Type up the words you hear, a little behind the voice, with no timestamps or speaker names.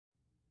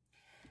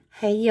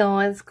Hey y'all,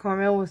 it's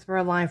Carmel with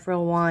Real Life,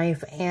 Real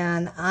Life,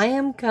 and I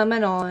am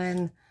coming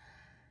on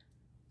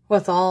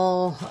with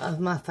all of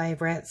my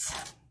favorites.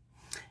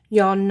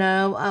 Y'all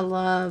know I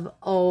love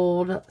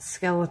old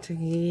skeleton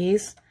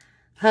keys.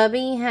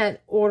 Hubby had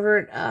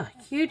ordered a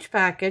huge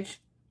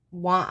package.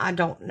 Why, I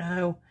don't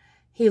know.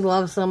 He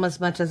loves them as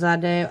much as I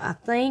do. I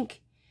think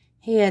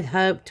he had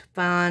hoped to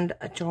find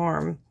a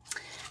charm.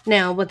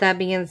 Now, with that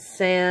being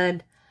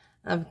said,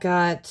 I've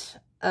got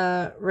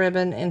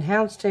ribbon and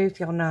houndstooth.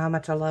 Y'all know how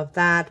much I love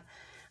that.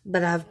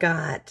 But I've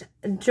got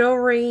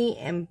jewelry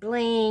and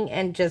bling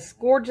and just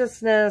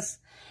gorgeousness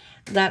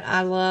that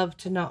I love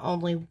to not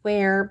only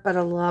wear, but I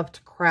love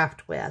to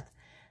craft with.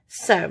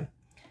 So,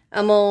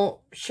 I'm going to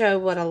show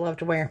what I love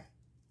to wear.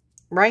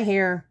 Right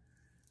here.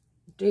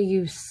 Do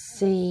you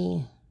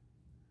see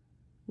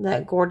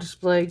that gorgeous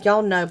blue?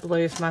 Y'all know blue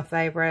is my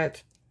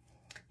favorite.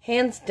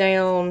 Hands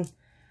down,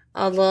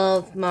 I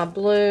love my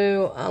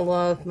blue. I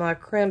love my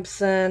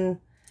crimson.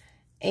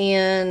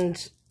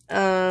 And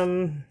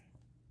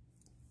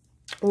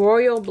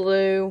royal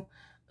blue.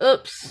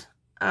 Oops,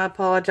 I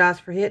apologize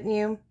for hitting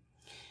you.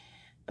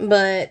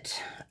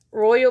 But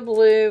royal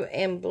blue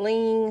and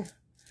bling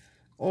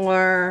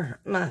are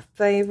my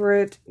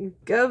favorite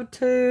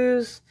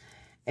go-tos.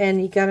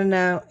 And you gotta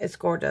know, it's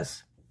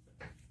gorgeous.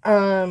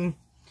 Not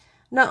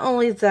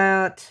only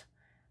that,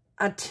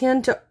 I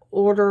tend to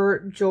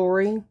order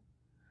jewelry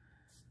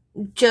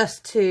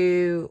just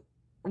to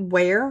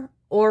wear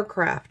or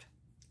craft.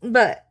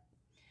 But,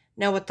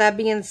 now with that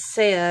being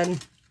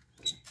said,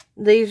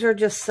 these are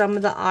just some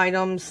of the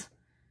items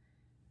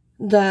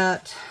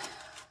that,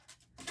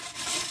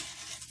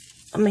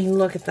 I mean,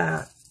 look at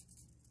that.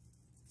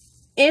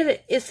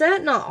 Is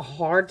that not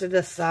hard to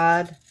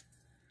decide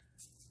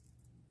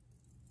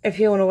if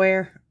you want to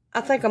wear?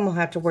 I think I'm going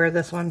to have to wear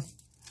this one.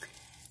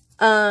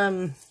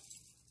 Then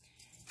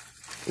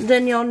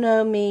y'all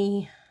know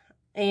me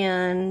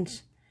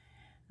and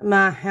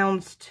my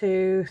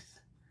houndstooth.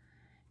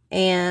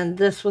 And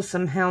this was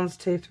some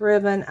houndstooth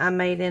ribbon I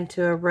made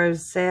into a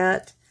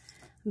rosette.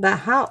 But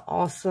how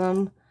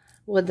awesome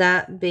would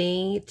that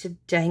be to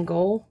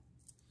dangle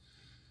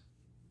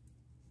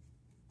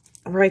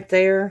right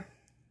there?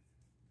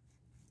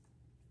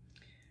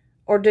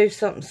 Or do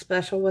something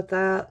special with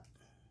that?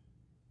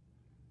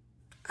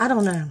 I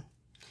don't know.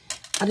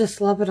 I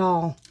just love it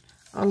all.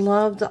 I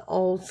love the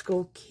old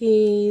school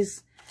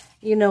keys.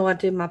 You know, I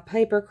do my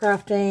paper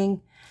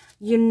crafting.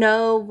 You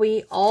know,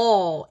 we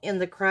all in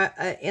the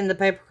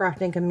paper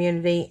crafting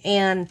community,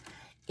 and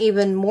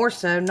even more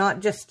so, not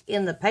just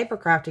in the paper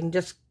crafting,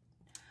 just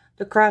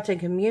the crafting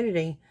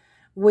community,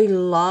 we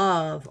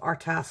love our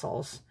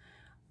tassels.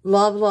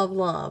 Love, love,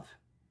 love.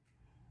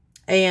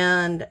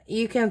 And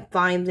you can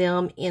find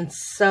them in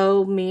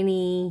so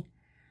many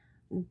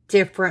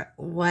different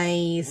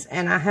ways.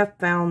 And I have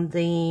found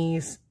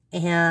these,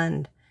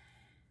 and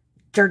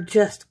they're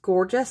just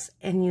gorgeous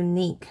and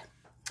unique.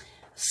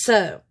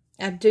 So,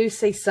 I do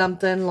see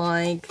something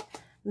like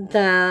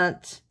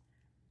that,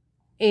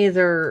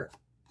 either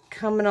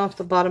coming off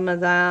the bottom of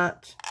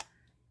that,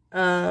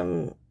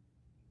 half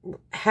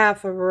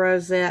of a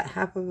rosette,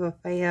 half of a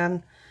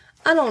fan.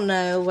 I don't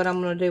know what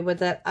I'm going to do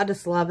with it. I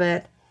just love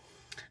it.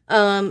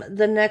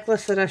 The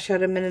necklace that I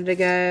showed a minute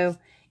ago,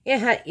 it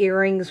had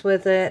earrings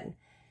with it.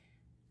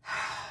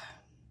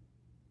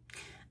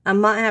 I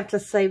might have to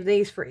save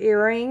these for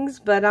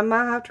earrings, but I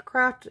might have to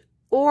craft,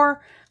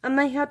 or I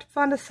may have to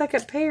find a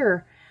second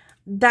pair.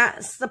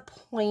 That's the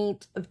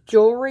point of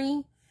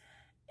jewelry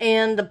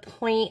and the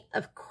point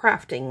of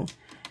crafting.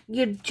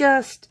 You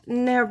just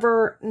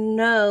never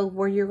know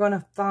where you're going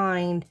to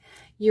find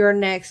your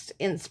next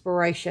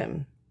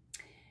inspiration.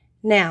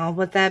 Now,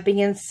 with that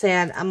being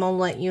said, I'm going to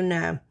let you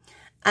know,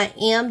 I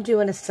am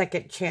doing a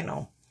second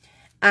channel.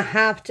 I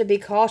have to be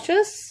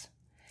cautious.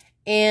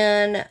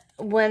 And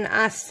when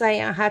I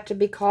say I have to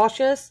be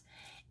cautious,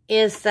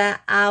 is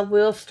that I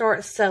will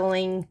start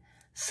selling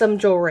some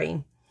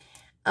jewelry.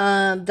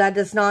 That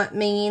does not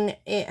mean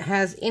it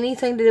has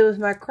anything to do with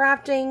my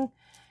crafting.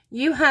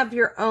 You have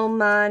your own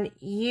mind.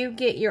 You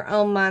get your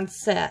own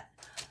mindset.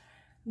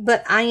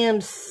 But I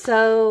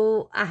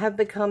have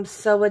become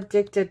so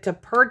addicted to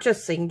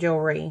purchasing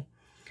jewelry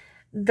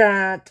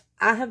that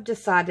I have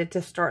decided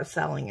to start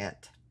selling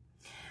it.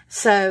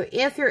 So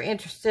if you're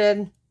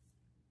interested,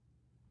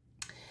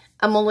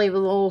 I'm going to leave a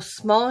little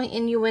small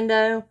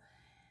innuendo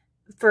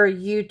for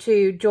you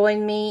to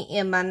join me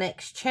in my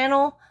next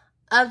channel.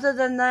 Other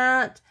than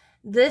that,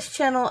 this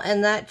channel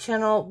and that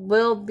channel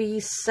will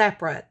be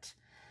separate.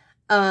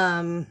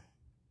 I'm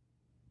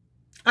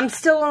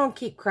still going to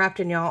keep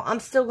crafting, y'all. I'm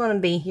still going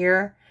to be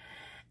here.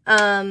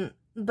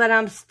 But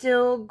I'm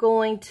still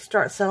going to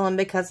start selling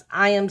because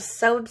I am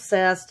so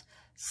obsessed,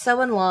 so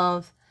in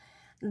love,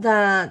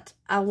 that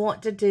I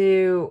want to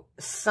do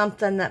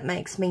something that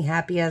makes me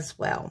happy as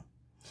well.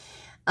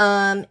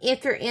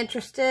 If you're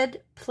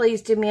interested,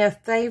 please do me a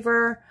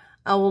favor.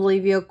 I will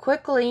leave you a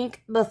quick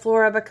link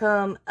before I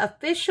become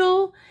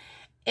official,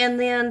 and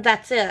then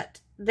that's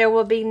it. There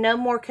will be no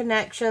more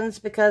connections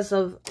because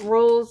of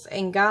rules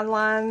and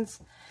guidelines.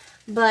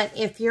 But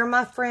if you're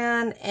my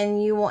friend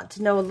and you want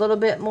to know a little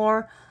bit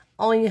more,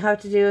 all you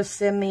have to do is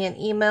send me an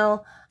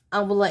email. I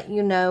will let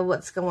you know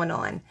what's going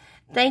on.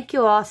 Thank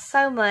you all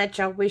so much.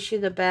 I wish you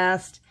the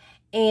best.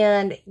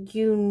 And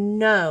you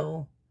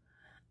know,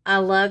 I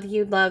love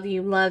you, love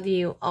you, love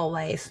you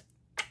always.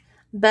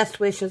 Best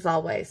wishes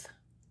always.